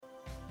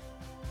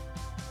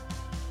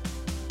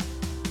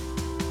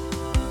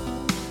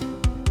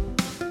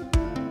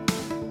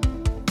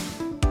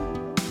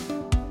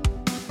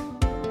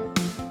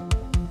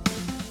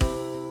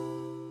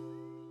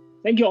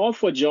Thank you all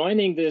for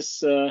joining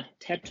this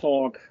TED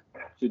Talk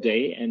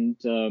today.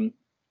 And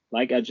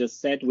like I just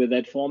said, with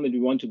that format, we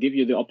want to give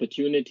you the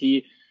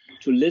opportunity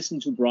to listen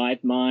to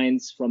bright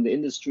minds from the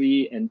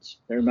industry and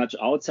very much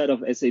outside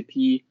of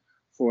SAP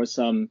for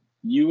some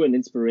new and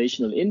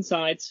inspirational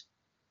insights.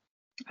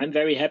 I'm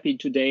very happy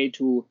today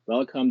to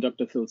welcome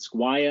Dr. Phil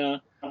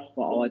Squire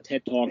for our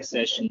TED Talk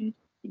session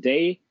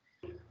today.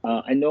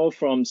 I know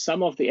from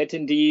some of the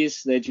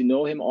attendees that you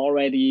know him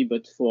already,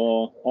 but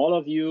for all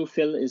of you,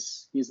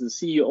 he's the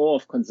CEO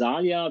of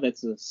Consalia.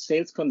 That's a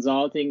sales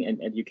consulting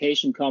and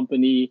education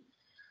company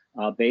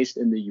based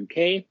in the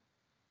UK.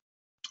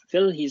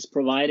 Phil, he's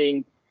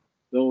providing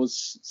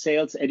those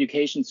sales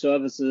education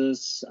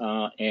services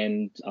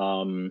and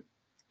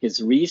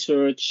his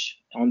research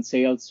on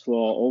sales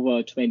for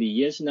over 20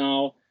 years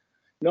now,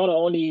 not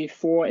only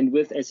for and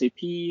with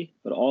SAP,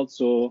 but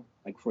also,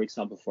 like, for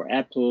example, for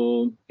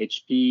Apple,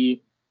 HP,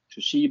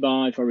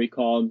 Toshiba, if I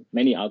recall,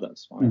 many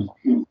others. Right?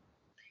 Mm-hmm.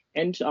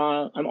 And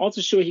I'm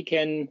also sure he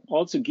can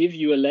also give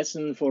you a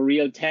lesson for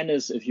real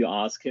tennis if you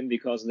ask him,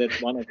 because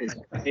that's one of his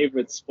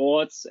favorite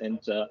sports. And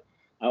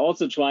I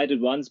also tried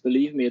it once.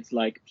 Believe me, it's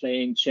like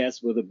playing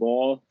chess with a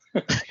ball.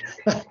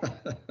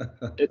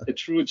 It's a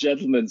true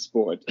gentleman's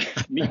sport.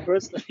 Me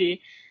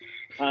personally,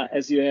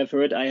 as you have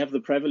heard, I have the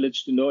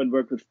privilege to know and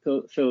work with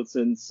Phil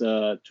since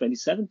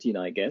 2017,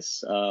 I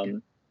guess.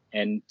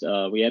 And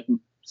we had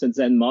since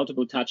then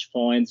multiple touch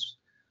points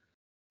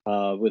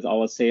with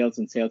our sales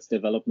and sales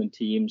development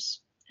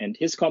teams. And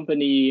his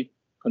company,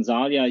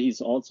 Consalia,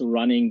 he's also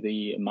running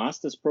the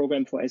master's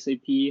program for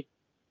SAP.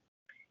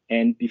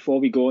 And before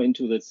we go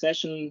into the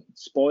session,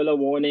 spoiler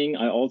warning,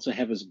 I also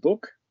have his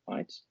book,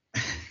 right?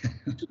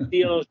 To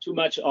steal too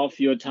much of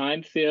your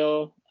time,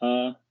 Phil,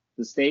 the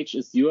stage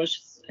is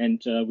yours,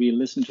 and we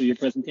listen to your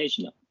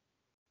presentation now.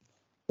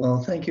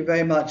 Well, thank you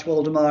very much,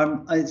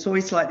 Waldemar. It's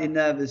always slightly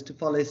nervous to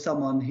follow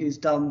someone who's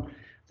done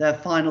their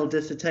final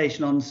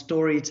dissertation on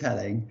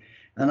storytelling.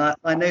 And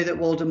I know that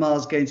Waldemar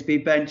is going to be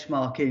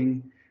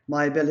benchmarking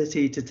my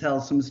ability to tell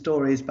some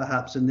stories,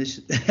 perhaps, in this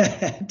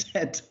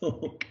TED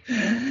Talk.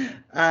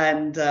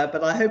 And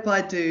but I hope I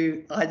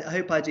do. I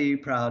hope I do you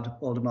proud,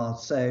 Waldemar.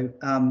 So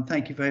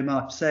thank you very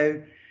much. So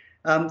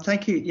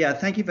thank you. Yeah,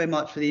 thank you very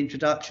much for the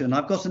introduction.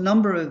 I've got a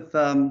number of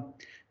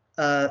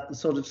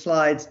sort of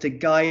slides to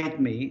guide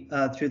me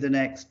through the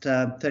next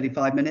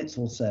 35 minutes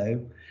or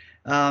so.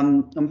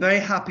 I'm very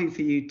happy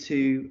for you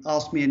to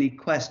ask me any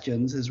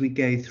questions as we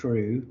go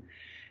through.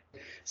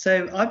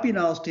 So I've been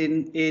asked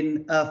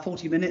in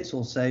 40 minutes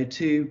or so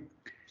to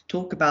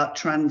talk about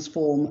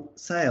transform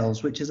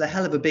sales, which is a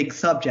hell of a big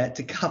subject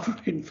to cover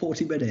in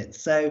 40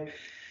 minutes. So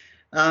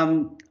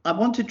I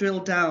want to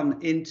drill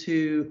down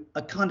into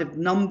a kind of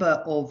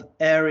number of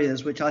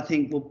areas which I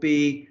think will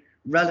be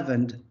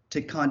relevant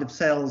to kind of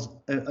sales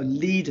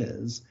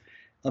leaders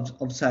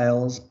of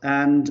sales.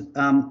 And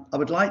I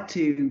would like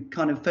to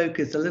kind of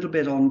focus a little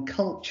bit on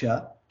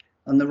culture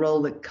and the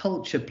role that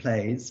culture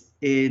plays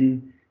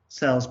in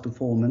sales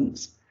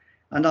performance.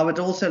 And I would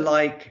also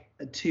like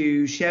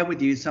to share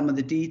with you some of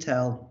the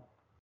detail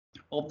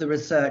of the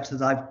research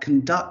that I've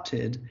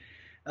conducted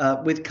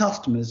with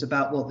customers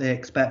about what they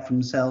expect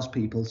from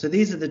salespeople. So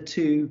these are the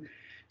two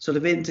sort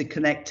of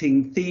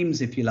interconnecting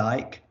themes, if you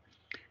like.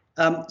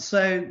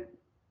 So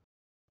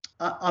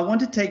I want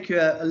to take you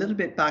a little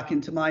bit back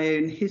into my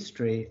own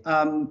history.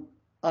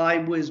 I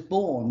was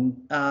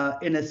born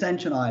in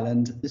Ascension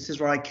Island. This is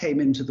where I came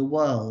into the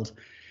world.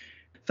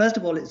 First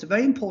of all, it's a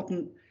very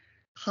important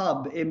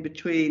hub in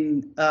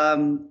between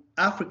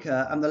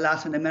Africa and the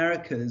Latin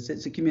Americas.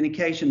 It's a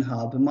communication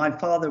hub, and my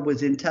father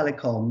was in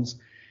telecoms,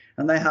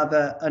 and they have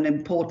an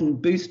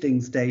important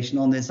boosting station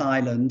on this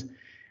island,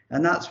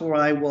 and that's where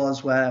I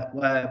was, where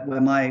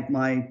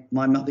my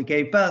mother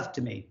gave birth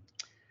to me.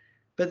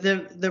 But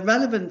the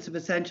relevance of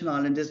Ascension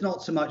Island is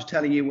not so much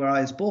telling you where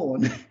I was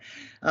born,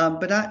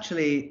 but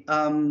actually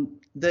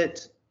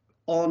that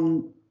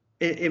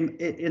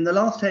in the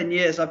last 10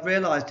 years, I've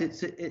realized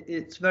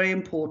it's very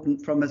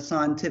important from a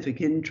scientific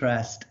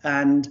interest.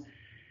 And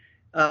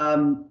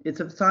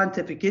it's of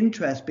scientific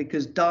interest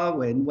because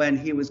Darwin, when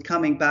he was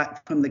coming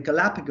back from the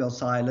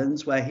Galapagos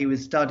Islands, where he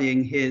was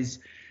studying his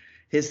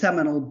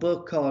seminal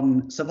book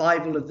on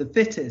survival of the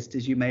fittest,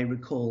 as you may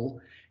recall,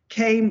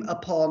 came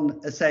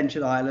upon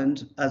Ascension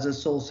Island as a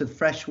source of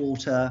fresh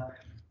water,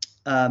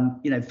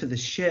 for the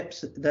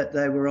ships that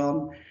they were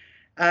on.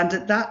 And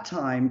at that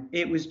time,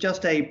 it was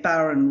just a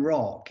barren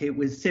rock. It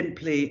was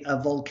simply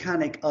a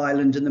volcanic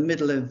island in the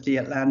middle of the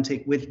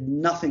Atlantic with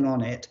nothing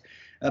on it,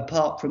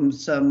 apart from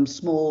some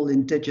small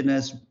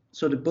indigenous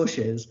sort of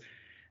bushes.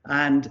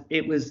 And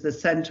it was the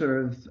center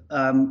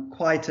of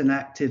quite an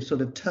active sort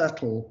of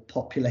turtle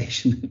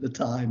population at the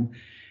time.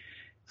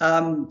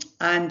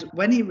 And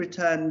when he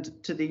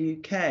returned to the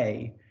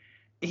UK,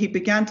 he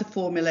began to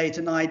formulate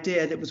an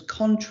idea that was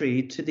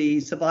contrary to the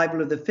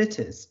survival of the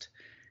fittest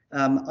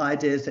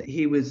ideas that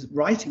he was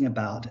writing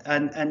about.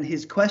 And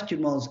his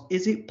question was,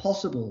 is it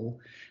possible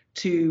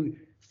to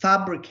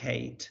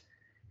fabricate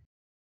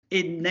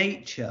in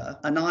nature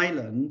an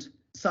island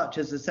such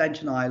as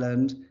Ascension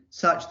Island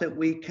such that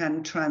we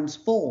can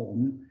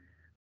transform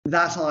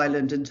that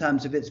island in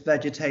terms of its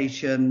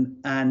vegetation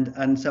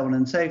and so on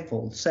and so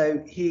forth.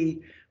 So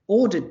he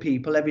ordered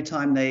people every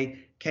time they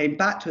came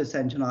back to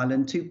Ascension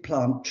Island to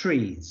plant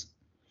trees.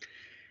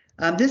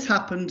 And this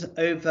happened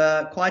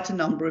over quite a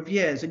number of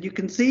years. And you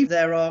can see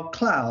there are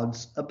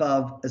clouds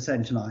above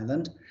Ascension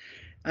Island.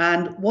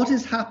 And what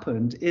has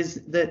happened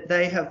is that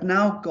they have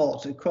now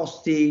got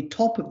across the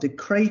top of the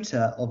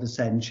crater of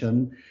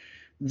Ascension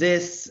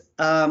this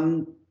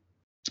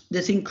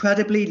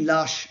incredibly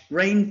lush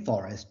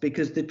rainforest,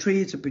 because the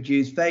trees have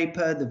produced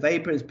vapor, the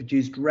vapor has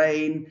produced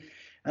rain,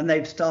 and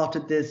they've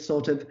started this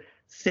sort of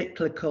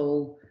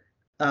cyclical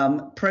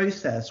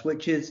process,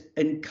 which has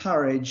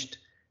encouraged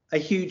a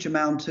huge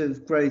amount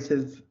of growth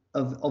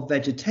of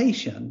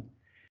vegetation.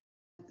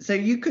 So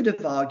you could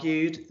have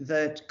argued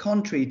that,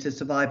 contrary to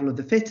survival of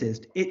the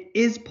fittest, it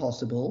is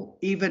possible,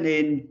 even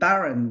in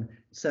barren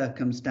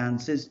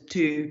circumstances,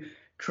 to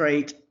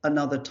create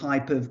another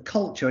type of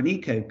culture, an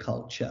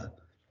eco-culture.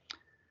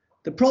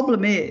 The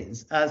problem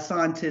is, as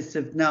scientists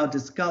have now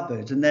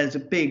discovered, and there's a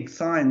big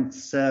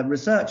science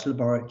research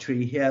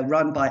laboratory here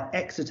run by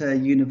Exeter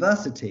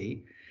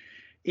University,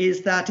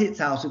 is that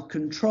it's out of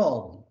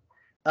control.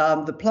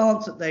 The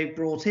plants that they've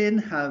brought in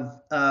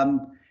have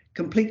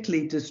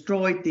completely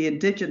destroyed the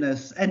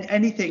indigenous and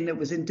anything that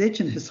was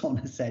indigenous on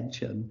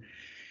Ascension.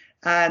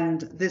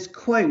 And this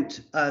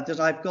quote that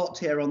I've got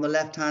here on the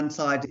left-hand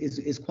side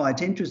is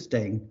quite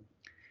interesting.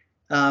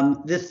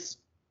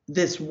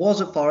 This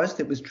was a forest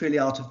that was truly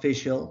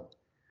artificial.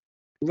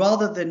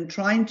 Rather than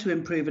trying to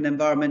improve an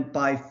environment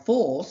by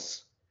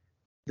force,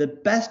 the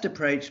best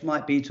approach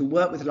might be to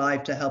work with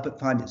life to help it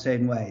find its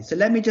own way. So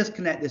let me just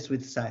connect this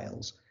with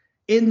sales.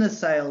 In the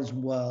sales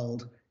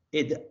world,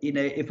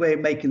 if we're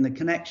making the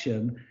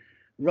connection,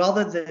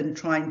 rather than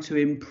trying to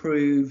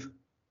improve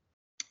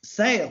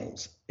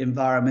sales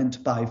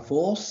environment by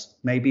force,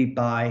 maybe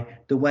by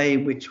the way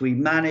in which we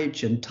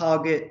manage and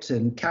target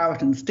and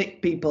carrot and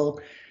stick people,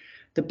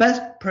 the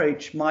best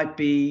approach might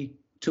be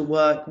to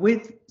work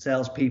with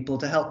salespeople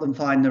to help them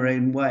find their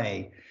own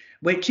way,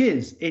 which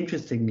is,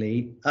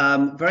 interestingly,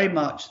 very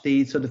much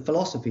the sort of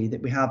philosophy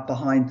that we have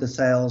behind the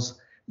Sales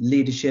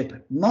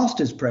Leadership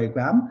Masters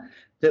Program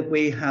that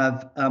we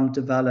have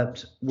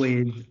developed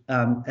with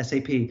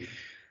SAP.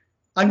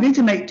 I'm going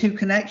to make two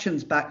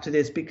connections back to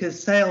this,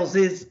 because sales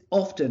is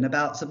often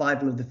about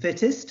survival of the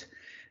fittest.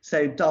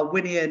 So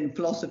Darwinian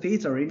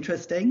philosophies are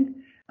interesting,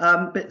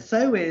 but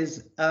so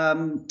is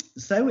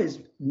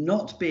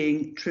not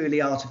being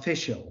truly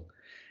artificial.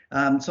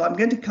 So I'm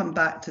going to come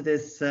back to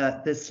this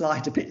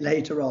slide a bit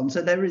later on.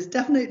 So there is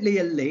definitely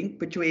a link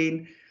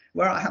between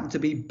where I happen to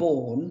be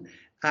born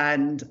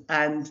and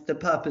the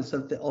purpose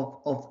of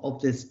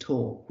this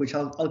talk, which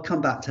I'll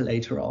come back to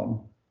later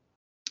on.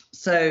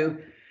 So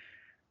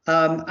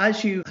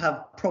as you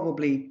have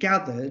probably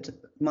gathered,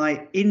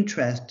 my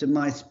interest and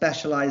my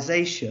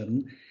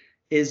specialization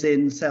is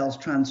in sales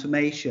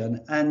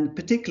transformation, and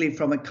particularly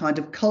from a kind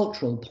of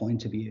cultural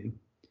point of view.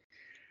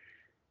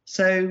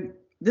 So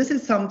this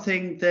is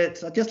something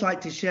that I'd just like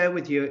to share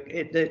with you.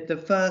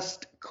 The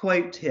first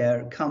quote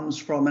here comes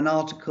from an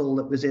article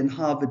that was in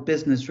Harvard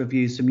Business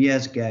Review some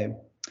years ago.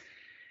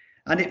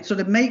 And it sort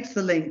of makes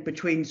the link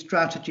between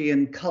strategy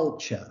and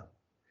culture.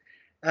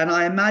 And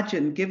I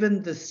imagine,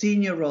 given the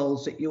senior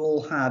roles that you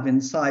all have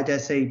inside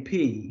SAP,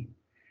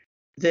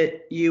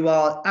 that you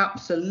are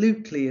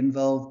absolutely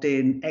involved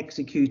in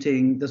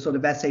executing the sort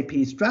of SAP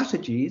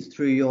strategies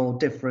through your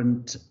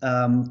different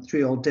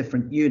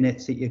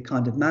units that you're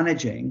kind of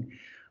managing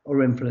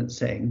or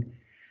influencing.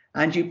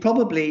 And you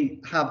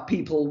probably have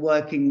people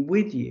working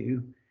with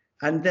you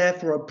and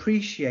therefore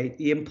appreciate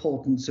the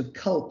importance of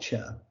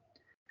culture.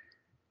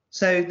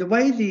 So the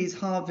way these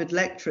Harvard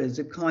lecturers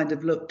have kind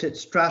of looked at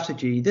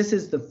strategy, this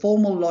is the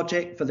formal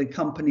logic for the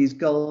company's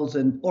goals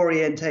and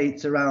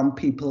orientates around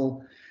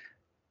people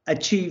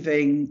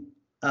achieving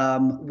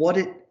what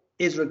it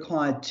is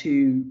required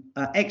to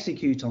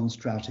execute on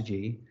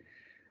strategy.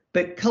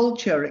 But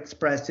culture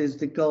expresses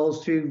the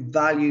goals through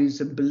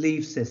values and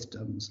belief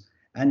systems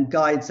and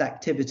guides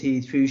activity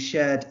through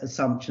shared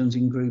assumptions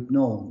and group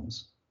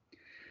norms.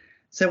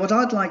 So what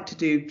I'd like to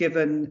do,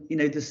 given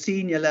the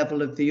senior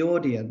level of the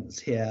audience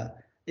here,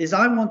 is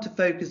I want to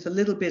focus a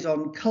little bit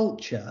on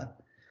culture,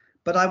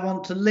 but I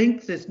want to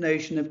link this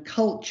notion of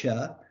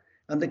culture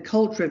and the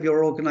culture of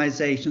your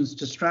organizations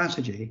to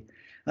strategy.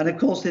 And of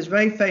course, this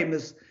very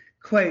famous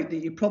quote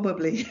that you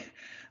probably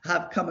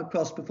have come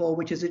across before,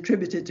 which is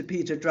attributed to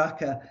Peter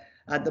Drucker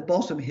at the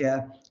bottom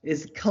here,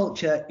 is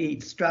culture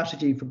eats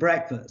strategy for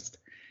breakfast.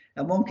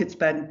 And one could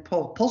spend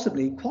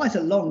possibly quite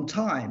a long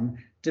time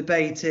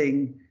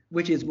debating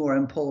which is more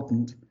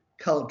important,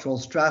 cultural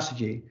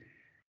strategy.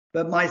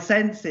 But my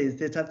sense is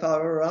that if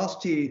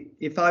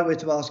I were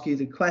to ask you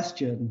the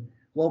question,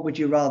 what would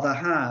you rather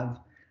have?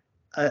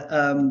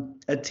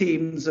 A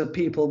teams of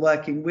people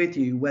working with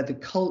you where the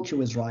culture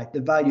was right, the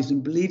values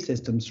and belief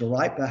systems were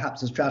right,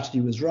 perhaps the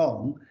strategy was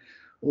wrong,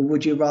 or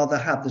would you rather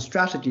have the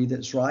strategy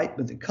that's right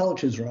but the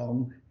culture's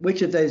wrong?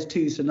 Which of those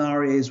two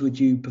scenarios would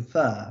you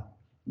prefer?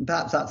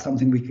 Perhaps that's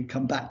something we could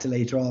come back to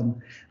later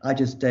on. I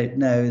just don't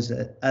know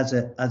as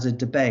a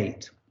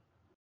debate.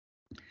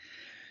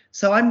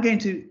 So I'm going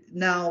to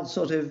now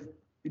sort of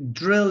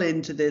drill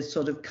into this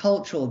sort of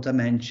cultural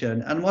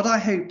dimension. And what I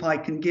hope I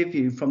can give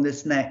you from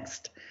this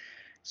next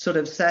sort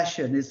of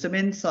session is some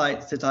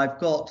insights that I've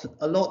got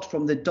a lot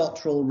from the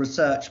doctoral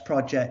research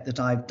project that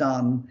I've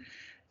done.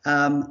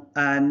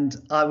 And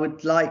I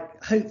would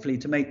like, hopefully,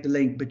 to make the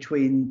link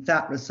between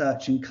that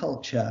research and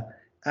culture,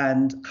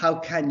 and how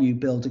can you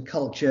build a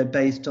culture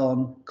based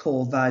on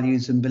core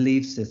values and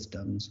belief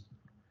systems.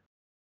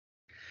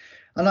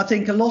 And I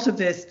think a lot of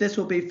this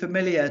will be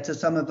familiar to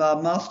some of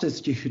our master's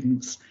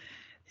students,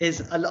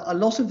 is a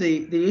lot of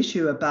the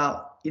issue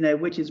about,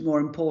 which is more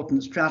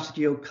important,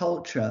 strategy or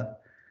culture,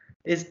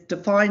 is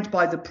defined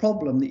by the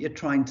problem that you're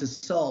trying to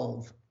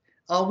solve.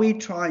 Are we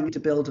trying to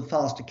build a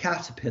faster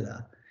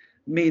caterpillar,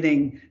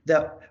 meaning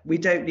that we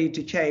don't need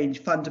to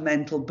change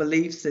fundamental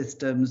belief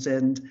systems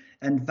and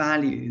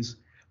values?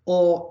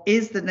 Or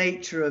is the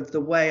nature of the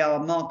way our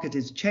market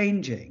is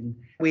changing,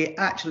 we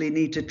actually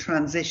need to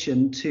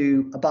transition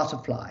to a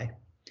butterfly?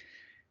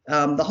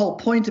 The whole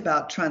point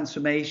about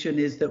transformation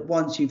is that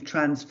once you've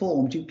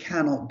transformed, you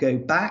cannot go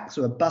back.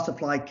 So a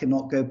butterfly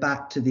cannot go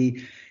back to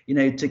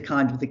to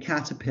kind of the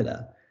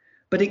caterpillar.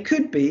 But it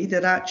could be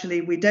that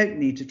actually we don't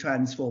need to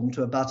transform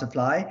to a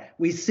butterfly.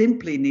 We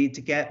simply need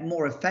to get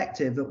more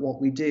effective at what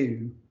we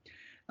do.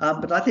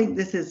 But I think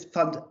this is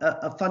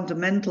a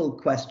fundamental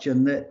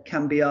question that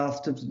can be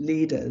asked of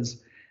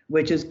leaders,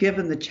 which is,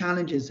 given the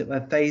challenges that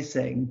we're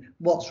facing,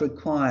 what's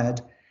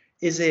required?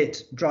 Is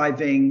it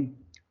driving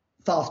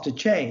faster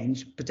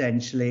change,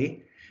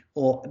 potentially,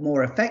 or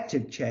more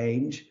effective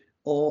change,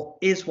 or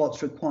is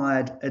what's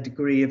required a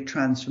degree of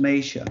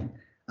transformation?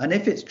 And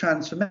if it's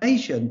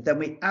transformation, then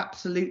we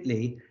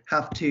absolutely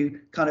have to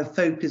kind of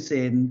focus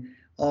in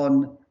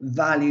on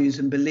values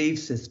and belief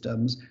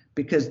systems,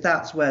 because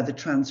that's where the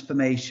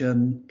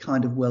transformation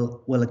kind of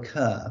will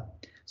occur.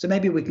 So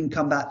maybe we can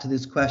come back to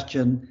this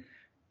question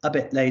a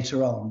bit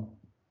later on.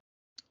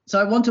 So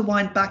I want to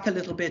wind back a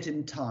little bit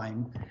in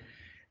time.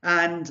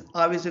 And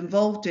I was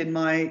involved in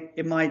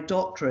my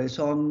doctorate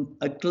on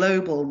a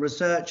global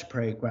research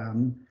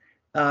program,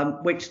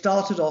 which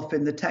started off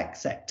in the tech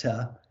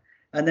sector,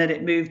 and then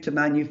it moved to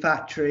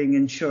manufacturing,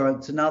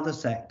 insurance, and other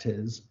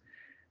sectors,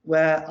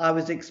 where I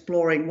was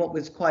exploring what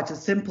was quite a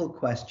simple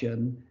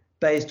question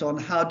based on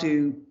how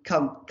do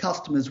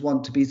customers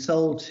want to be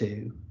sold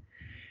to.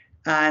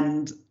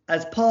 And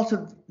as part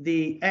of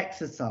the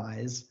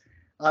exercise,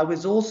 I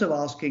was also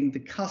asking the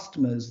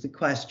customers the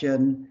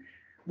question,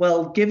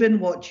 well, given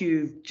what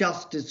you've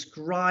just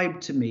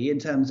described to me in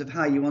terms of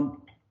how you want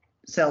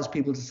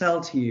salespeople to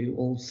sell to you,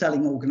 or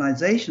selling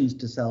organizations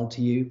to sell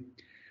to you,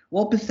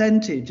 what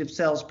percentage of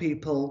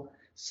salespeople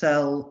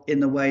sell in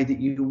the way that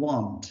you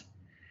want?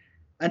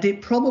 And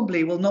it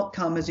probably will not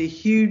come as a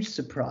huge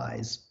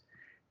surprise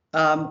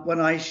when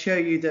I show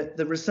you that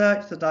the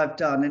research that I've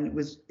done, and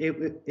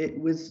it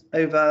was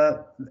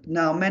over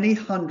now many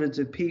hundreds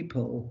of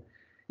people,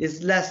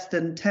 is less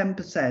than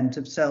 10%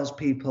 of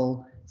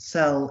salespeople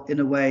sell in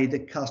a way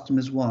that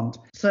customers want.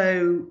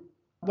 So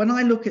when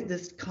I look at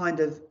this kind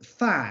of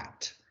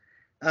fact,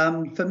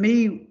 for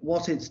me,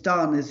 what it's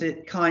done is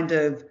it kind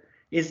of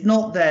is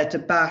not there to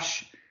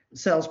bash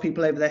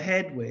salespeople over the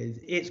head with.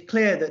 It's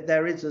clear that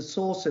there is a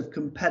source of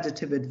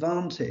competitive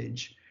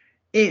advantage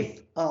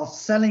if our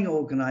selling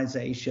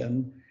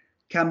organization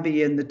can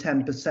be in the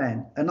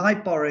 10%. And I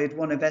borrowed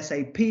one of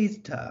SAP's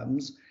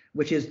terms,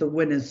 which is the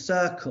winner's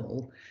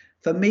circle.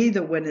 For me,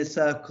 the winner's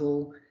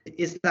circle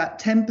is that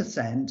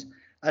 10%,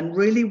 and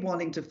really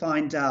wanting to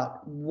find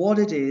out what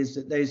it is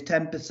that those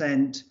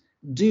 10%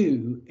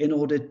 do in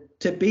order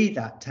to be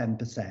that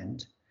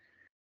 10%.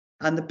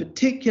 And the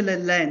particular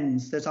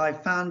lens that I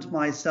found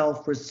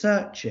myself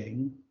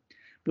researching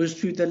was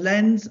through the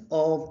lens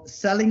of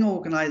selling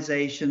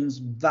organizations'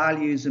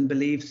 values and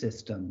belief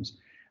systems.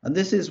 And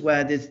this is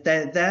where this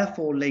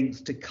therefore links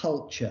to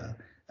culture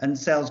and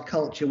sales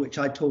culture, which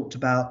I talked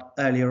about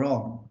earlier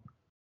on.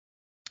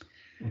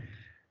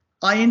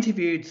 I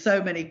interviewed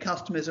so many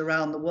customers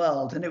around the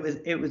world, and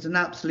it was an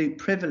absolute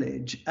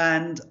privilege.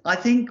 And I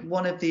think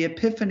one of the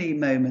epiphany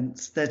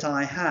moments that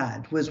I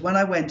had was when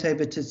I went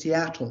over to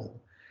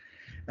Seattle,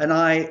 and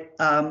I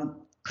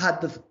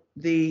had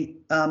the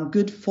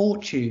good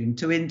fortune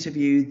to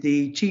interview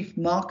the chief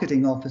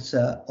marketing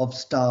officer of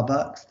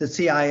Starbucks, the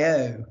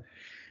CIO,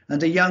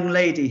 and a young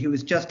lady who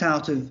was just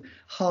out of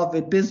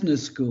Harvard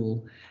Business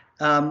School,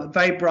 a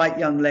very bright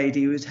young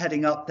lady who was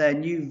heading up their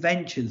new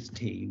ventures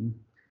team.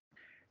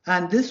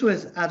 And this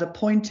was at a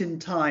point in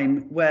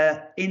time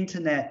where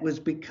internet was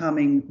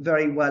becoming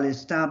very well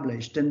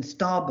established, and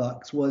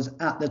Starbucks was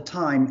at the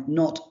time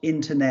not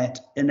internet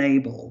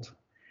enabled.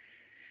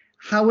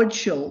 Howard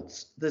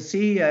Schultz, the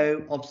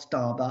CEO of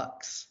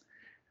Starbucks,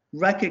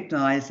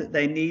 recognized that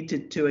they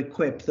needed to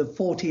equip the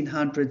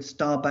 1,400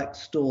 Starbucks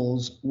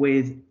stores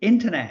with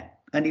internet.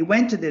 And he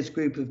went to this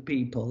group of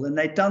people, and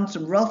they'd done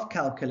some rough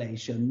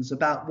calculations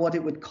about what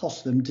it would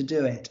cost them to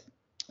do it.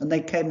 And they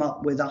came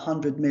up with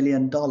 $100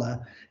 million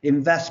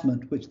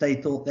investment, which they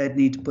thought they'd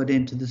need to put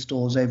into the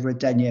stores over a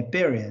 10-year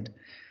period.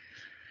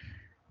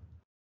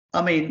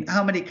 I mean,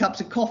 how many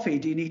cups of coffee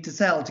do you need to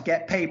sell to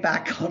get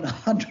payback on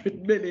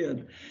 100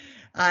 million?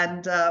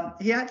 And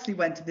he actually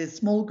went to this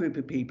small group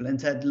of people and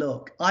said,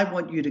 look, I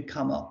want you to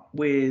come up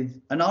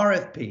with an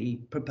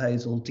RFP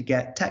proposal to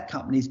get tech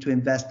companies to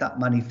invest that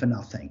money for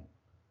nothing.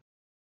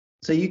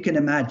 So you can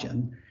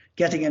imagine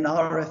getting an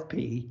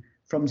RFP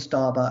from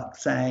Starbucks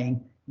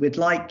saying, we'd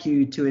like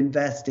you to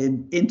invest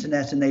in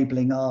internet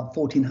enabling our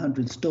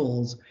 1,400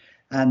 stores.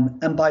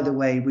 And by the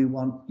way, we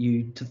want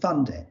you to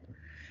fund it.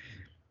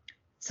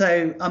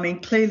 So, I mean,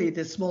 clearly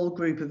this small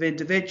group of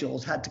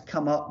individuals had to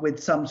come up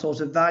with some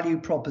sort of value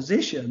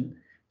proposition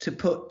to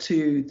put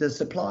to the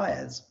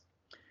suppliers.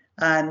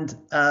 And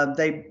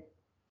they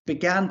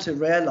began to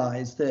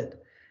realize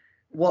that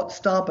what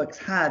Starbucks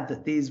had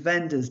that these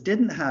vendors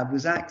didn't have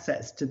was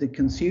access to the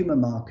consumer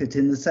market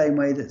in the same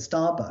way that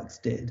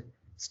Starbucks did.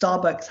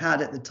 Starbucks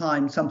had at the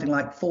time something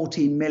like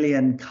 14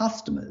 million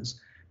customers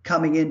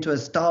coming into a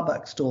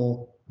Starbucks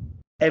store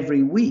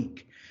every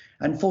week.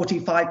 And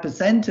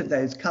 45% of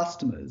those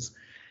customers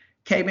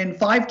came in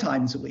 5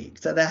 times a week.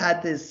 So they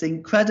had this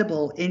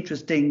incredible,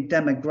 interesting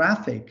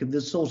demographic of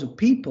the sort of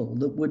people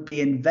that would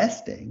be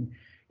investing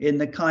in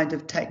the kind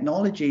of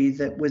technology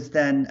that was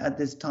then at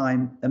this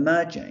time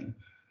emerging.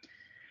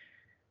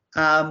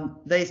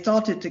 They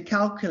started to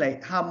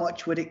calculate how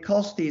much would it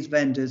cost these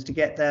vendors to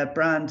get their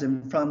brand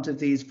in front of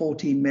these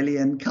 14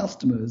 million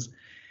customers,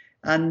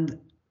 and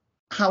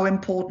how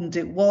important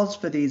it was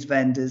for these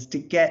vendors to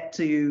get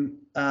to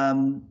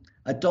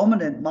a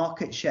dominant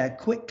market share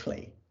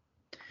quickly.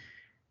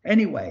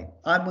 Anyway,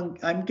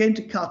 I'm going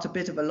to cut a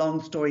bit of a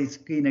long story,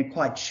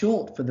 quite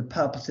short for the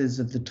purposes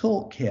of the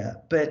talk here,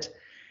 but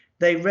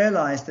they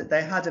realized that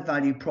they had a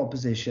value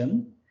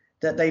proposition,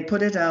 that they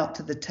put it out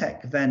to the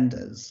tech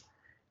vendors.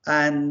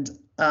 And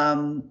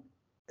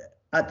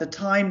at the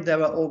time, there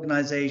were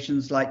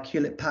organizations like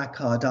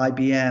Hewlett-Packard,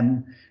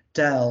 IBM,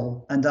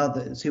 Dell, and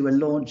others who were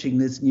launching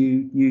this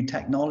new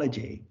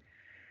technology.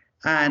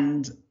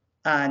 And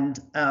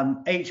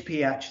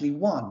HP actually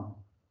won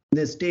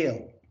this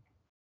deal.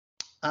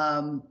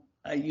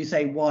 You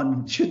say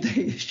won, should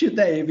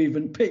they have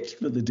even pitched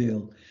for the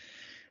deal?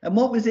 And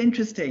what was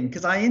interesting,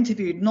 because I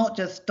interviewed not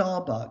just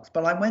Starbucks,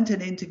 but I went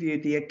and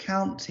interviewed the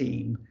account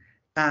team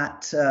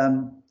at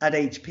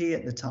HP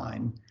at the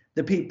time,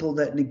 the people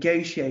that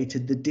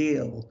negotiated the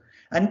deal.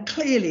 And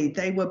clearly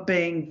they were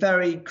being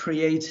very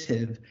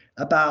creative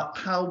about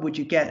how would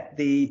you get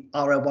the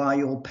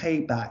ROI or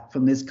payback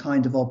from this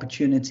kind of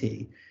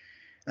opportunity.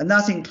 And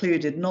that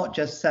included not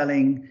just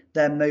selling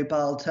their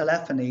mobile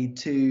telephony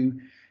to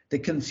the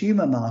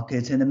consumer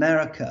market in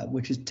America,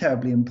 which is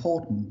terribly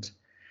important,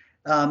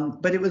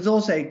 but it was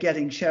also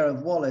getting share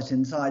of wallet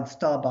inside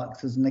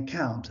Starbucks as an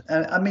account.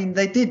 I mean,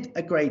 they did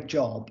a great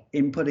job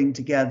in putting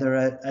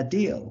together a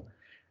deal.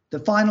 The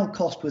final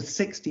cost was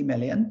 60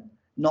 million,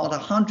 not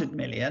 100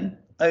 million,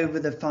 over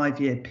the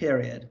 5-year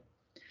period.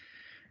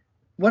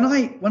 When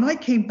I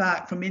came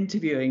back from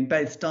interviewing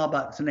both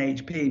Starbucks and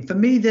HP, for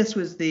me, this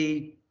was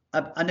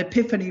an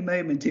epiphany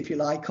moment, if you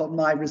like, on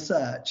my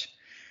research.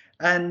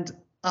 And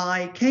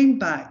I came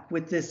back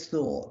with this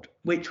thought,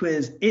 which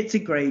was, it's a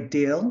great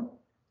deal.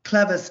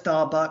 Clever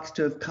Starbucks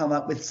to have come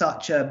up with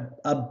such a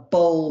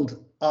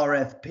bold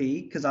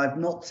RFP, because I've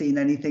not seen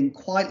anything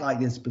quite like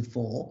this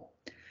before.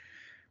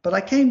 But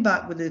I came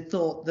back with the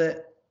thought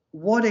that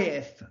what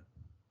if,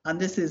 and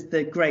this is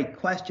the great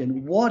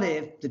question, what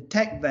if the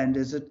tech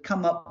vendors had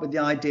come up with the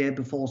idea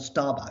before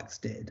Starbucks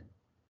did?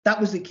 That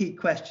was the key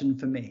question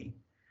for me.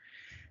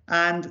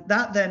 And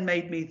that then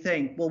made me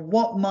think, well,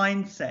 what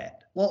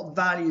mindset, what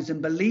values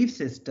and belief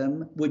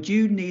system would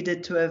you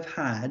needed to have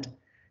had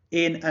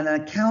in an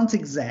account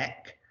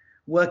exec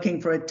working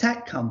for a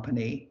tech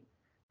company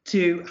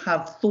to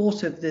have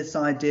thought of this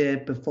idea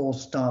before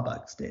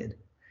Starbucks did?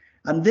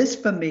 And this,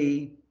 for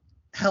me,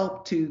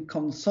 helped to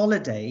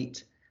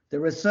consolidate the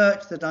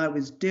research that I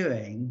was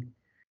doing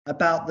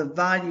about the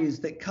values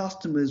that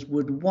customers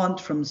would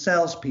want from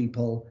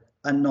salespeople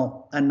and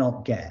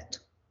not get.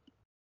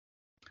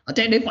 I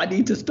don't know if I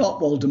need to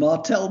stop,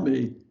 Waldemar. Tell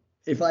me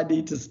if I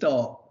need to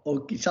stop,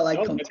 or shall I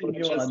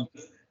continue on?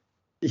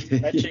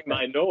 Touching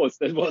my nose.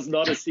 That was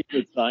not a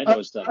secret sign. No,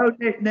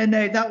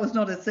 that was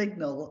not a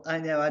signal. I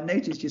know. I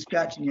noticed you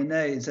scratching your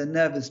nose, a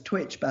nervous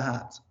twitch,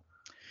 perhaps.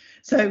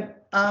 So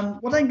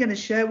what I'm going to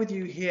share with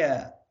you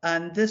here,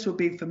 and this will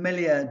be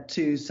familiar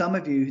to some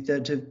of you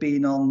that have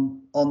been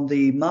on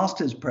the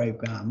master's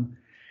program,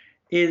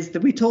 is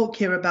that we talk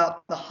here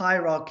about the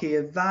hierarchy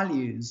of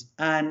values.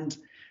 And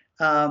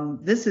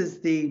this is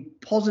the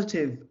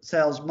positive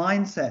sales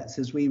mindsets,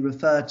 as we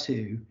refer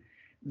to,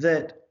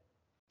 that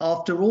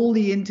after all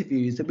the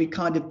interviews that we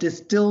kind of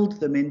distilled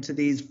them into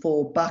these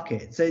 4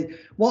 buckets. So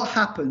what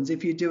happens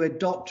if you do a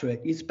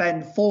doctorate? You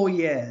spend 4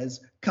 years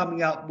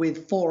coming up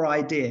with 4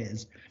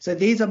 ideas. So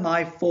these are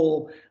my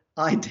 4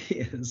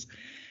 ideas.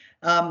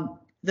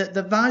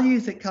 The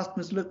values that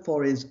customers look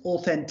for is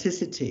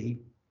authenticity,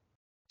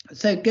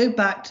 So go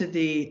back to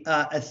the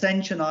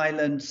Ascension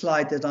Island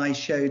slide that I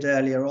showed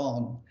earlier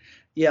on.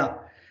 Yeah,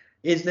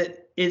 is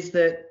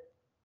that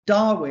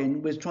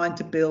Darwin was trying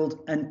to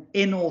build an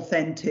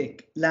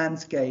inauthentic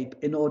landscape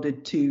in order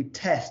to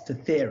test a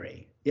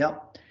theory. Yeah.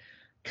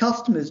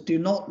 Customers do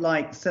not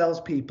like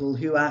salespeople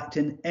who act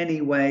in any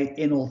way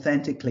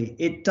inauthentically.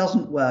 It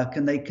doesn't work,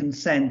 and they can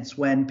sense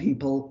when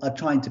people are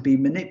trying to be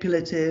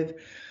manipulative,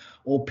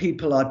 or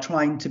people are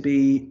trying to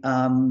be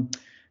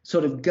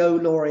sort of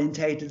goal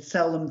orientated,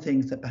 sell them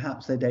things that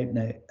perhaps they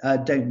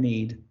don't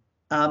need.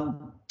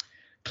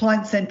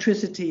 Client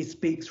centricity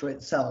speaks for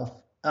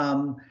itself.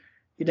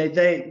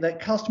 The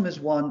customers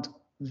want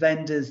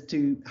vendors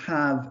to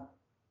have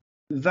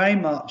very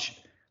much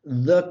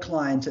the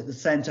client at the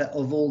center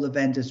of all the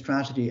vendor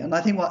strategy. And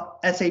I think what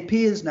SAP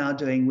is now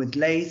doing with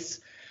LACE,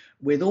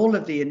 with all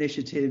of the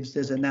initiatives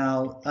that are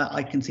now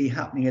I can see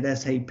happening at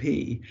SAP,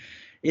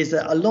 is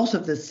that a lot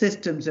of the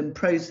systems and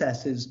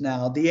processes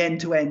now, the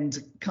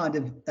end-to-end kind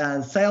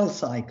of sales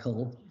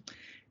cycle,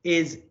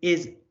 is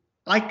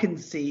I can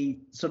see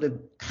sort of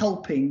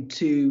helping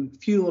to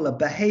fuel a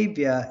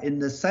behavior in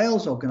the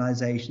sales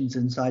organizations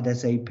inside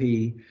SAP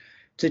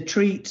to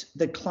treat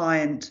the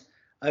client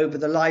over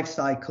the life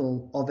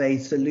cycle of a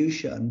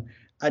solution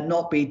and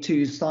not be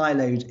too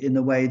siloed in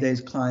the way those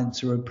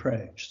clients are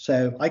approached.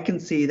 So I can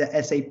see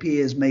that SAP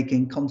is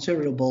making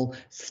considerable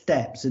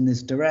steps in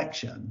this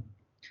direction.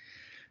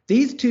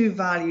 These two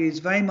values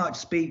very much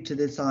speak to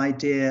this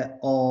idea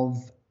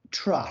of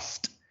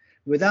trust.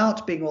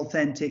 Without being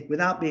authentic,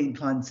 without being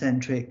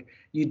client-centric,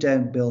 you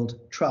don't build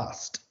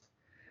trust.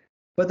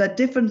 But there are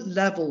different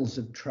levels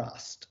of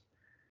trust.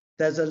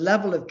 There's a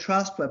level of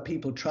trust where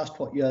people trust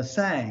what you're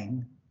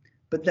saying,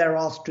 but there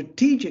are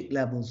strategic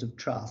levels of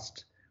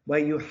trust where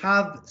you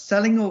have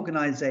selling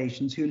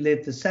organizations who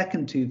live the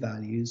second two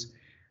values,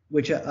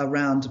 which are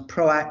around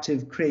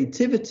proactive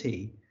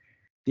creativity.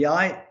 The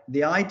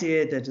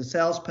idea that a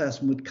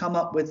salesperson would come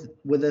up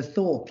with a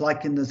thought,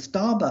 like in the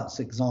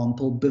Starbucks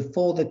example,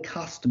 before the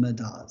customer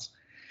does,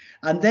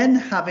 and then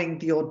having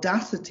the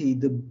audacity,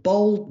 the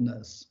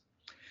boldness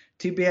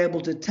to be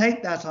able to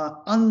take that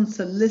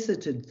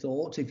unsolicited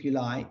thought, if you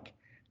like,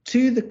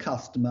 to the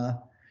customer,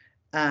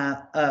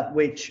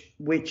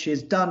 which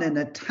is done in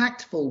a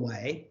tactful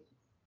way,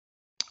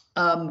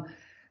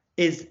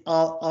 is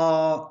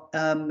our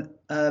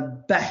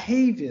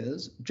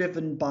behaviors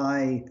driven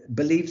by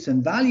beliefs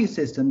and value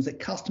systems that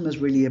customers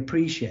really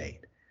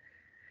appreciate.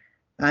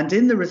 And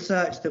in the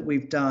research that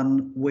we've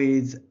done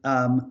with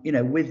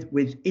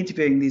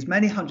interviewing these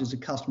many hundreds of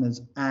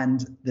customers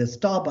and the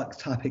Starbucks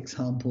type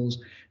examples,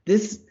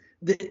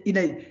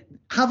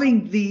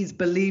 having these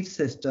belief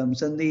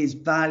systems and these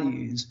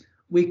values,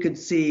 we could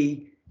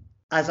see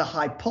as a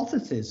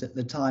hypothesis at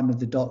the time of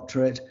the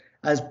doctorate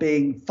as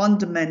being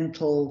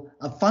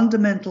a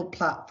fundamental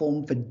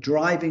platform for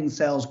driving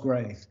sales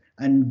growth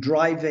and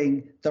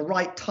driving the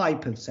right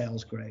type of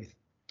sales growth.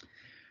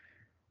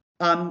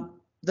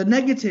 The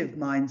negative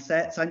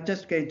mindsets, I'm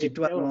just going to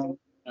dwell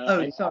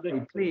on.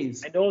 Sorry,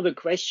 please. I know the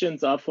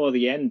questions are for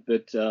the end,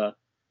 but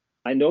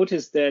I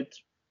noticed that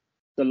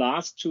the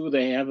last two,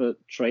 they have a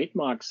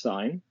trademark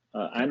sign.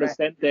 I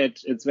understand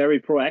that it's very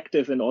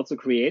proactive and also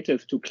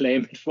creative to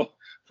claim it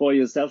for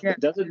yourself. Yeah.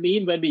 Does it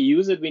mean when we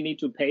use it, we need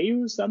to pay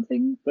you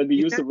something? When we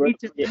use the word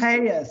need to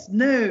pay us?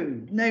 No,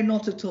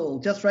 not at all.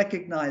 Just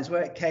recognize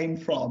where it came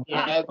from.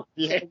 Yeah,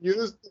 we have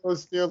used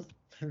those still.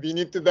 We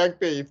need to back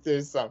pay if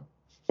there's some.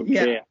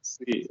 Okay, yeah. I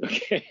see.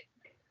 Okay.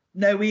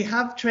 No, we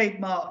have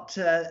trademarked.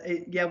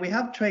 We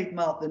have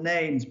trademarked the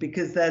names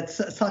because they're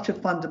such a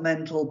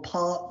fundamental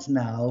part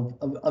now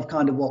of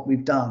kind of what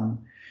we've done.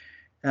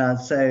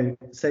 So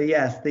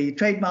yes, the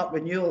trademark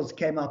renewals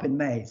came up in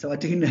May, so I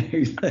do know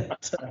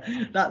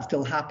that that's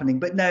still happening.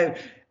 But no,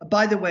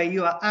 by the way,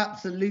 you are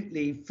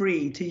absolutely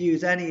free to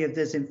use any of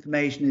this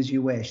information as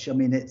you wish. I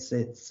mean,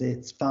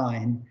 it's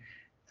fine.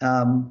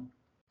 And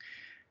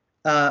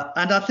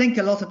I think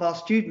a lot of our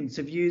students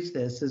have used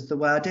this as the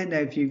way. I don't know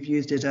if you've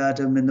used it,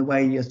 Erdem, in the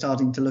way you're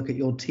starting to look at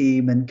your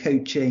team and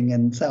coaching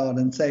and so on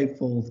and so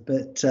forth.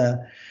 But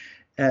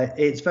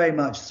it's very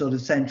much sort of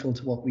central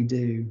to what we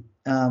do.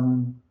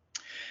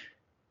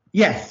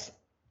 Yes.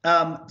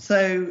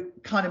 So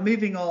kind of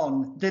moving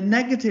on, the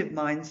negative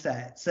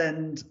mindsets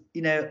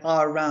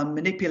are around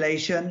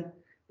manipulation,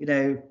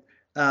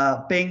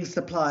 being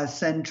supplier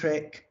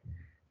centric,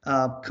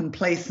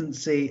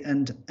 complacency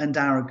and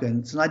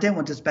arrogance. And I don't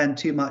want to spend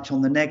too much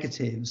on the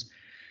negatives.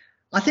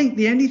 I think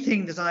the only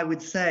thing that I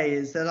would say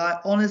is that I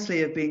honestly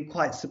have been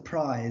quite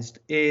surprised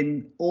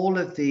in all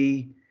of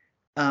the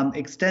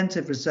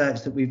extensive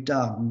research that we've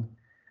done,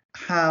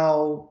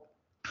 how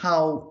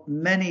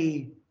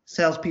many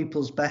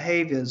salespeople's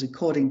behaviors,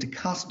 according to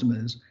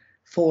customers,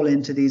 fall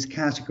into these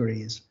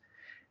categories.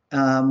 But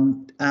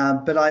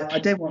I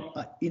don't want,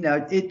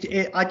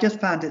 I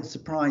just found it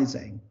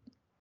surprising.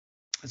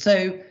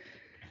 So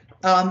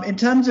in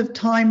terms of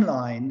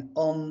timeline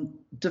on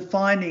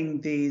defining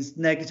these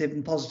negative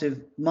and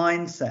positive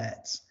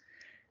mindsets,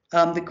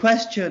 the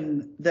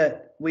question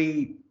that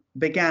we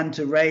began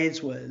to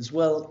raise was,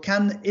 well,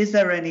 is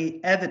there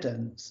any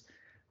evidence,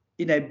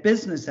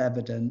 business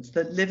evidence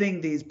that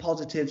living these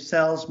positive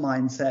sales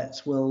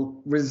mindsets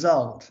will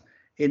result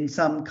in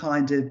some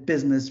kind of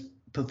business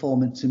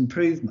performance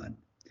improvement?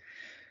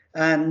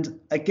 And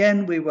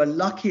again, we were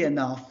lucky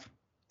enough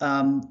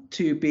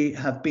to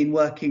have been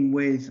working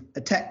with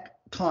a tech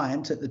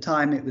client. At the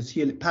time, it was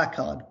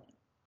Hewlett-Packard,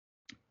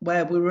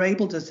 where we were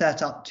able to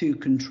set up 2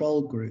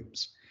 control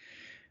groups,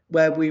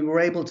 where we were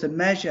able to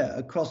measure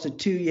across a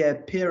 2-year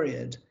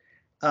period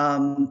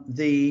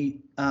the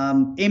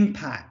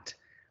impact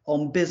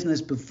on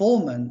business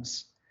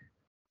performance,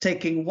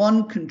 taking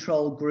one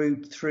control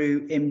group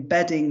through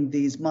embedding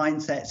these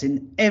mindsets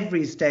in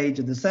every stage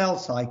of the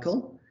sales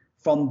cycle,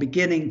 from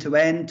beginning to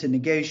end, to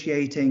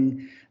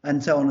negotiating,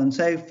 and so on and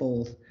so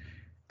forth,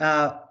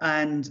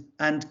 and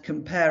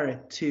compare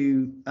it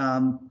to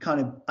kind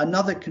of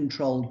another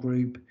control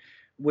group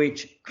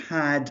which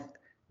had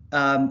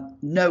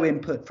no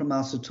input from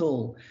us at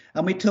all.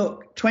 And we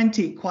took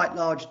 20 quite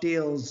large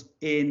deals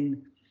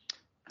in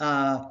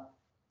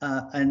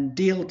and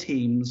deal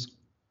teams,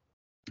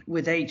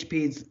 with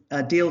HP's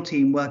deal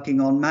team working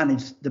on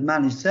the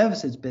managed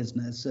services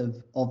business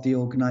of the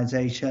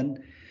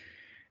organization.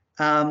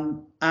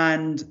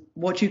 And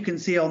what you can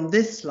see on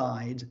this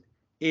slide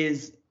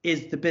is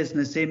the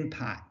business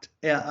impact.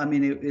 I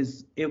mean,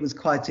 it was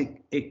quite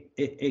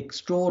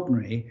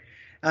extraordinary.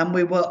 And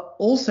we were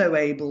also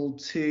able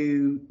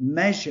to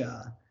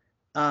measure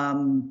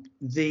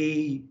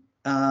the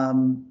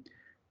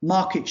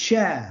market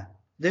share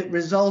that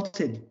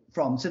resulted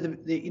from. So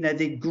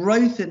the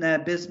growth in their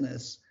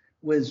business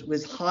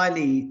was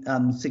highly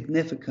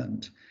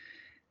significant.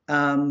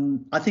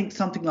 I think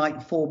something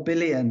like 4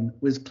 billion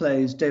was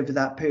closed over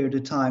that period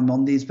of time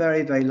on these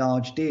very, very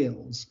large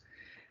deals,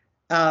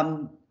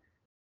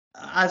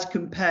 as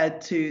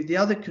compared to the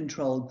other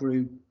control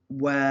group,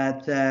 where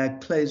their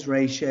close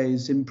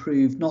ratios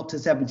improved not to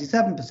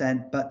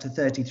 77%, but to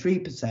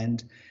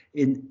 33%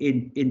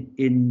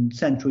 in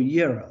Central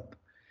Europe.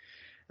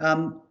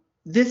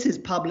 This is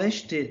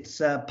published.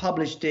 It's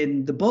published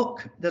in the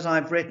book that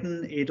I've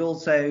written. It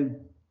also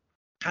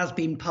has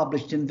been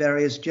published in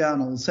various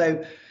journals.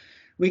 So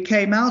we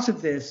came out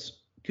of this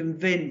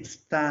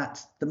convinced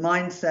that the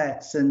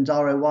mindsets and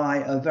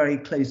ROI are very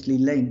closely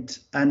linked,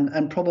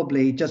 and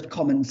probably just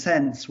common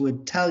sense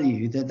would tell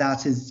you that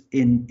that is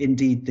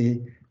indeed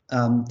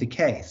the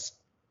case.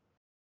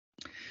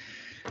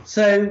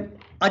 So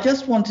I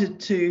just wanted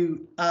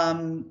to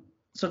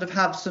sort of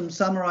have some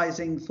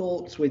summarizing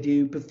thoughts with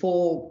you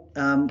before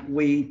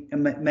we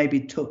maybe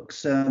took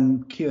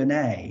some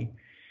Q&A.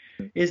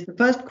 The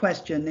first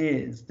question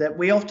is that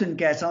we often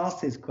get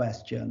asked this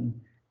question: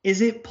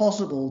 is it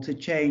possible to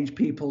change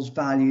people's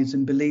values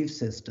and belief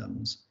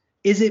systems?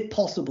 Is it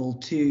possible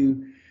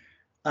to,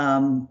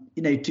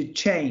 to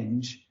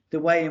change the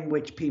way in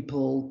which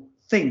people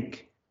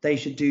think they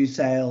should do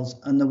sales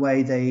and the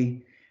way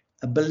they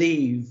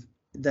believe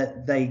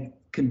that they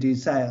can do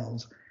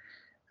sales?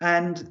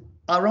 And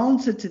our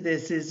answer to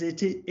this is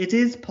it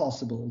is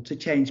possible to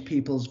change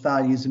people's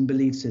values and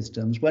belief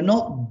systems. We're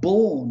not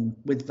born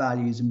with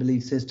values and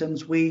belief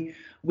systems. We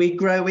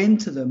grow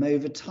into them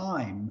over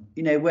time.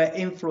 We're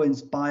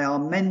influenced by our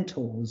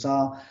mentors,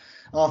 our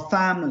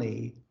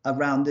family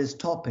around this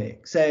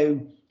topic. So,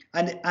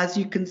 and as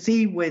you can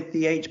see with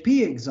the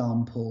HP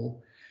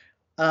example,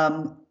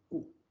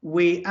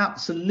 we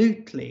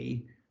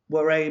absolutely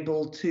were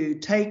able to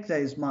take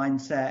those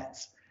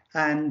mindsets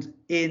and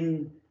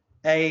in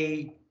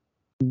a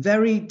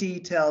very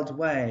detailed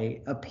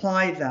way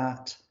apply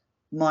that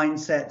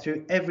mindset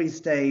through every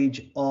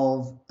stage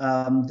of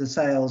the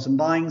sales and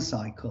buying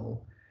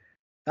cycle.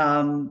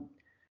 And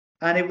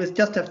it was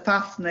just a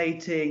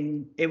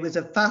fascinating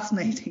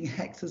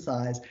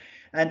exercise.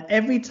 And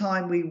every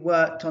time we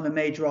worked on a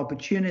major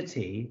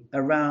opportunity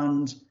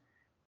around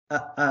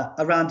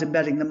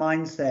embedding the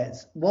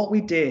mindsets, what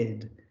we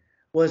did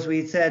was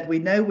we said, we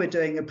know we're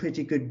doing a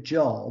pretty good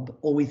job,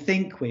 or we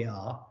think we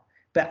are,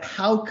 but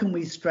how can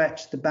we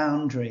stretch the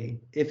boundary?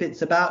 If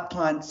it's about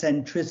client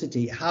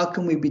centricity, how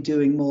can we be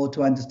doing more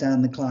to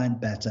understand the client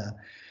better?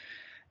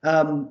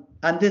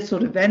 And this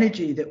sort of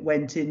energy that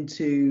went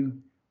into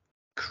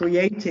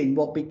creating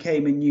what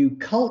became a new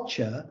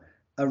culture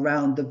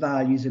around the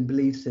values and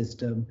belief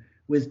system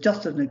was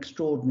just an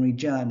extraordinary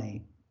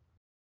journey.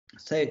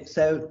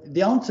 So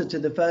the answer to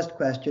the first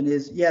question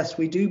is yes,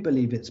 we do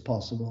believe it's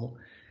possible.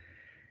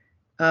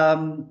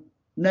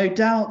 No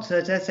doubt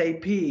at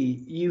SAP,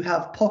 you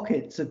have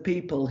pockets of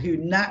people who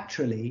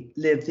naturally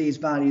live these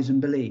values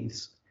and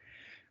beliefs,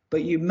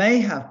 but you may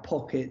have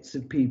pockets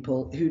of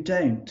people who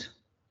don't.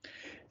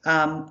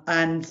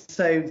 And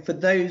so for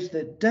those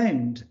that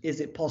don't,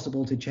 is it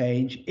possible to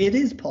change? It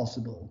is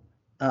possible,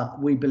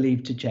 we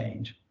believe, to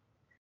change.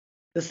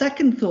 The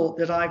second thought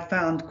that I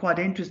found quite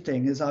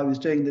interesting as I was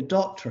doing the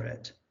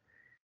doctorate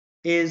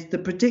is the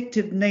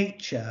predictive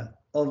nature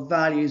of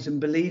values and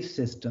belief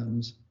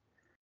systems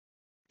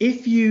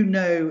if you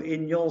know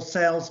in your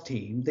sales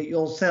team that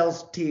your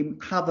sales team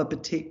have a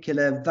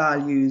particular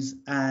values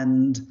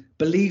and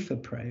belief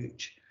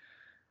approach,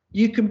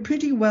 you can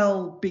pretty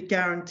well be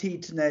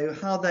guaranteed to know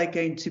how they're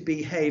going to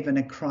behave in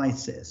a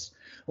crisis,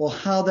 or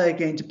how they're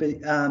going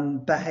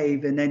to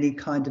behave in any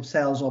kind of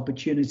sales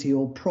opportunity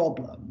or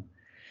problem.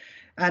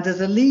 And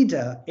as a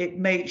leader, it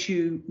makes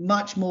you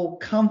much more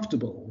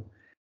comfortable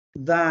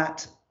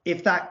that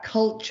if that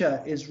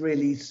culture is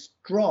really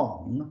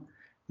strong,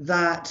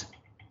 that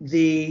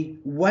the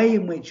way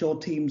in which your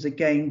teams are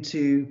going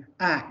to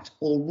act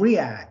or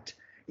react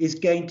is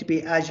going to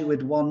be as you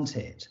would want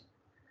it.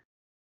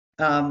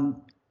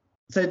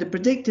 So the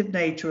predictive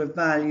nature of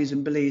values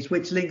and beliefs,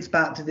 which links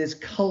back to this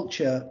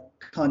culture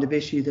kind of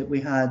issue that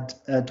we had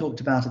talked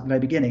about at the very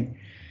beginning.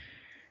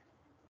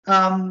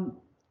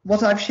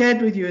 What I've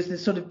shared with you is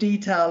this sort of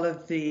detail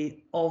of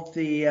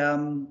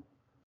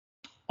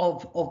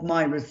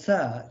my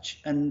research,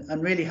 and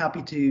I'm really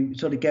happy to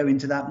sort of go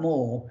into that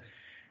more.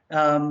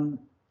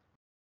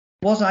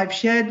 What I've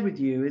shared with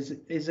you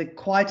is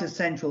quite a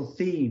central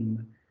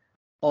theme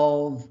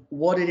of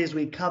what it is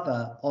we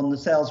cover on the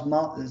Sales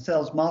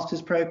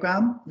Masters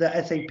program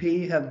that SAP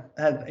have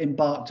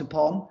embarked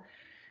upon.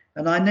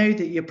 And I know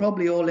that you're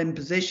probably all in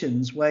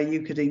positions where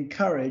you could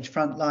encourage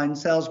frontline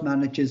sales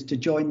managers to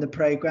join the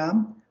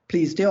program.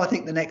 Please do. I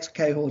think the next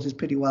cohort is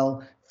pretty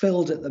well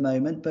filled at the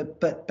moment, but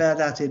bear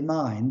that in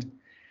mind.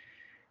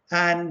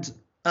 And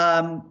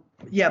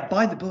yeah,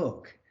 buy the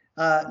book.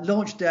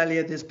 Launched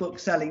earlier, this book,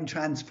 Selling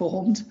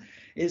Transformed.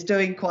 It's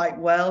doing quite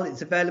well.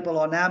 It's available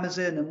on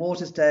Amazon and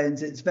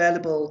Waterstones. It's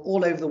available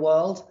all over the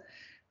world.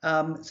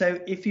 So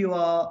if you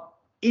are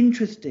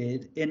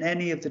interested in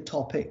any of the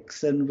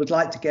topics and would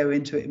like to go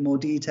into it in more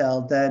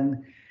detail,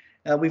 then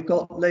we've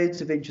got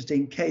loads of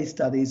interesting case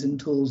studies and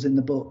tools in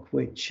the book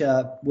which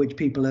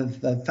people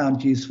have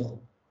found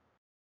useful.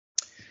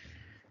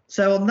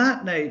 So on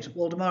that note,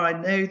 Waldemar, I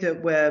know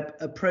that we're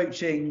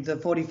approaching the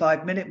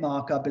 45-minute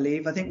mark, I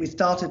believe. I think we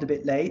started a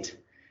bit later,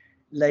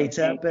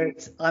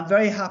 but I'm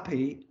very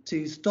happy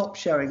to stop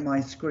sharing my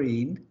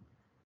screen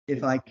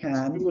if I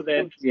can. It's true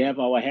that we have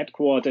our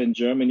headquarters in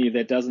Germany.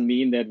 That doesn't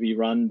mean that we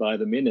run by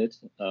the minute,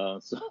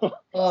 so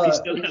we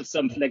still have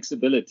some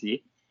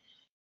flexibility.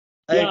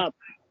 Yeah.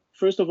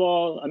 First of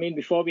all, I mean,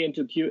 before we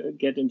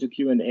get into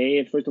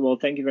Q&A, first of all,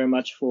 thank you very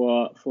much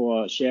for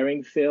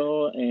sharing,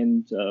 Phil,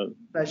 and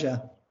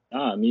pleasure.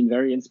 I mean,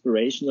 very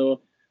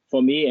inspirational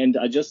for me. And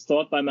I just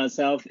thought by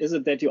myself, is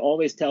it that you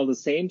always tell the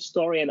same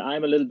story and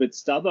I'm a little bit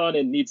stubborn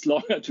and needs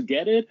longer to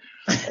get it?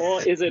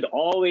 Or is it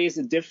always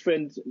a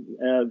different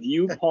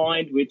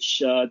viewpoint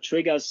which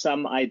triggers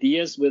some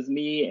ideas with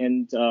me?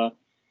 And I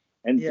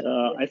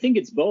think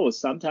it's both.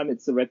 Sometimes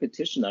it's the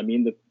repetition. I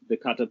mean, the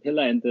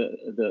caterpillar and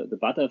the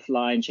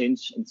butterfly and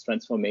change and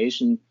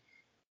transformation.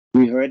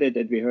 We heard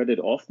it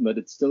often, but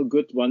it's still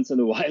good once in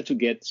a while to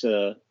get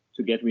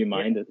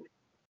reminded.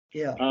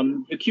 Yeah.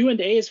 The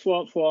Q&A is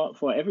for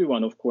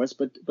everyone, of course,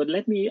 but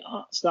let me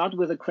start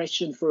with a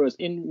question first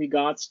in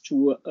regards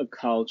to a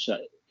culture.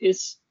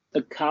 Does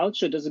a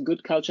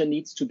good culture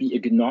needs to be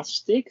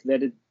agnostic,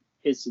 that it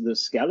is the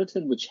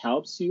skeleton which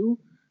helps you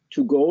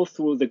to go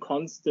through the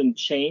constant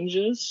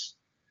changes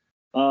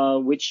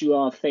which you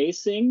are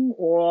facing,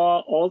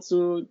 or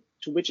also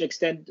to which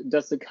extent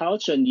does the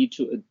culture need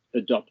to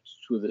adopt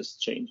to these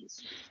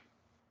changes?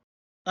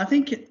 I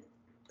think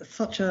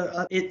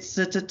it's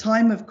at a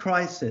time of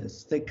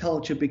crisis that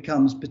culture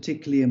becomes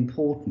particularly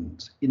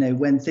important. You know,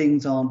 when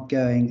things aren't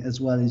going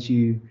as well as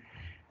you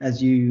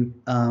would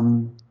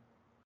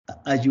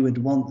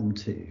want them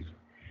to.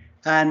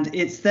 And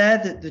it's there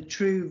that the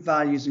true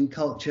values and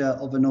culture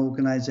of an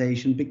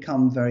organization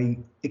become very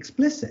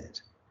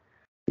explicit.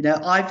 You know,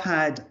 I've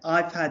had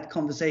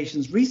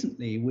conversations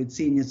recently with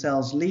senior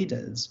sales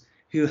leaders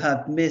who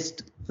have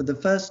missed for the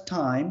first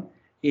time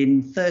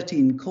in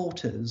 13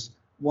 quarters,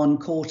 one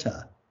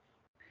quarter.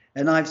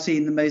 And I've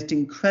seen the most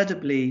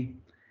incredibly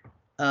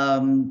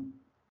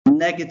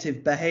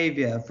negative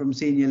behavior from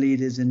senior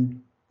leaders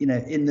in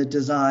the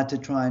desire to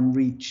try and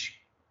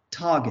reach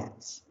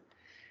targets.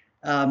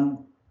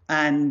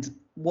 And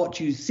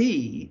what you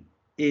see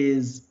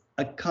is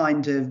a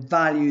kind of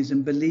values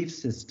and belief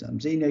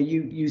systems. You know,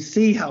 you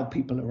see how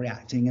people are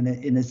reacting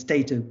in a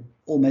state of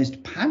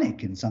almost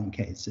panic in some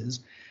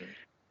cases,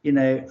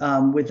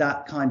 with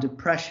that kind of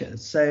pressure.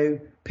 So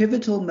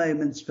pivotal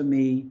moments for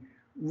me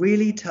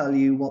really tell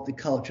you what the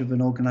culture of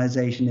an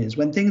organization is.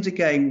 When things are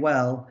going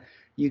well,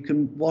 you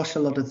can wash a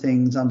lot of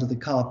things under the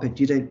carpet.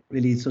 You don't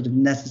really sort of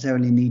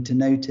necessarily need to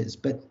notice.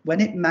 But when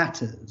it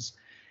matters,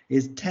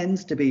 it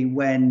tends to be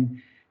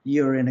when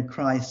you're in a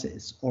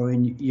crisis or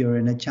you're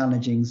in a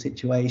challenging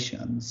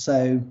situation.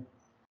 So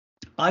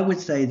I would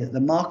say that the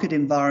market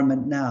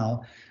environment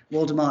now,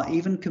 Waldemar,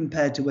 even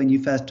compared to when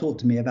you first talked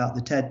to me about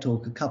the TED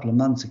Talk a couple of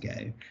months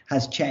ago,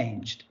 has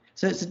changed.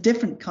 So it's a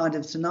different kind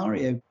of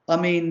scenario. I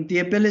mean, the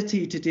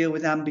ability to deal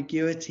with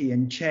ambiguity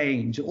and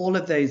change, all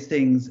of those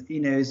things,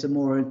 is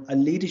a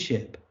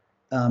leadership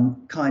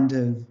kind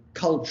of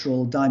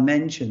cultural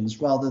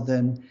dimensions rather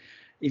than,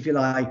 if you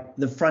like,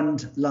 the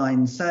front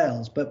line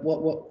sales. But what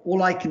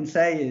all I can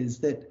say is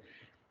that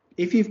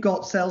if you've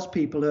got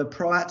salespeople who are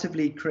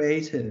proactively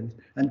creative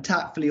and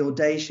tactfully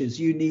audacious,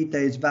 you need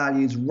those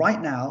values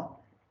right now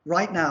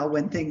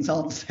when things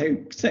aren't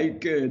so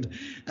good.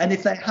 And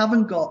if they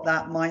haven't got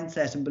that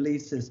mindset and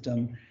belief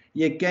system,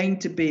 you're going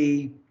to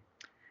be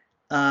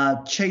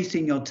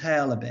chasing your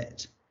tail a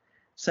bit.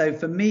 So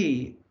for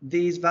me,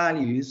 these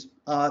values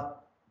are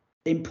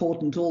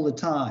important all the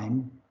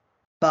time,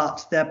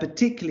 but they're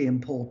particularly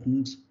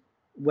important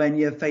when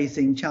you're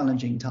facing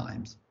challenging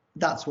times.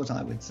 That's what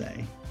I would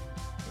say.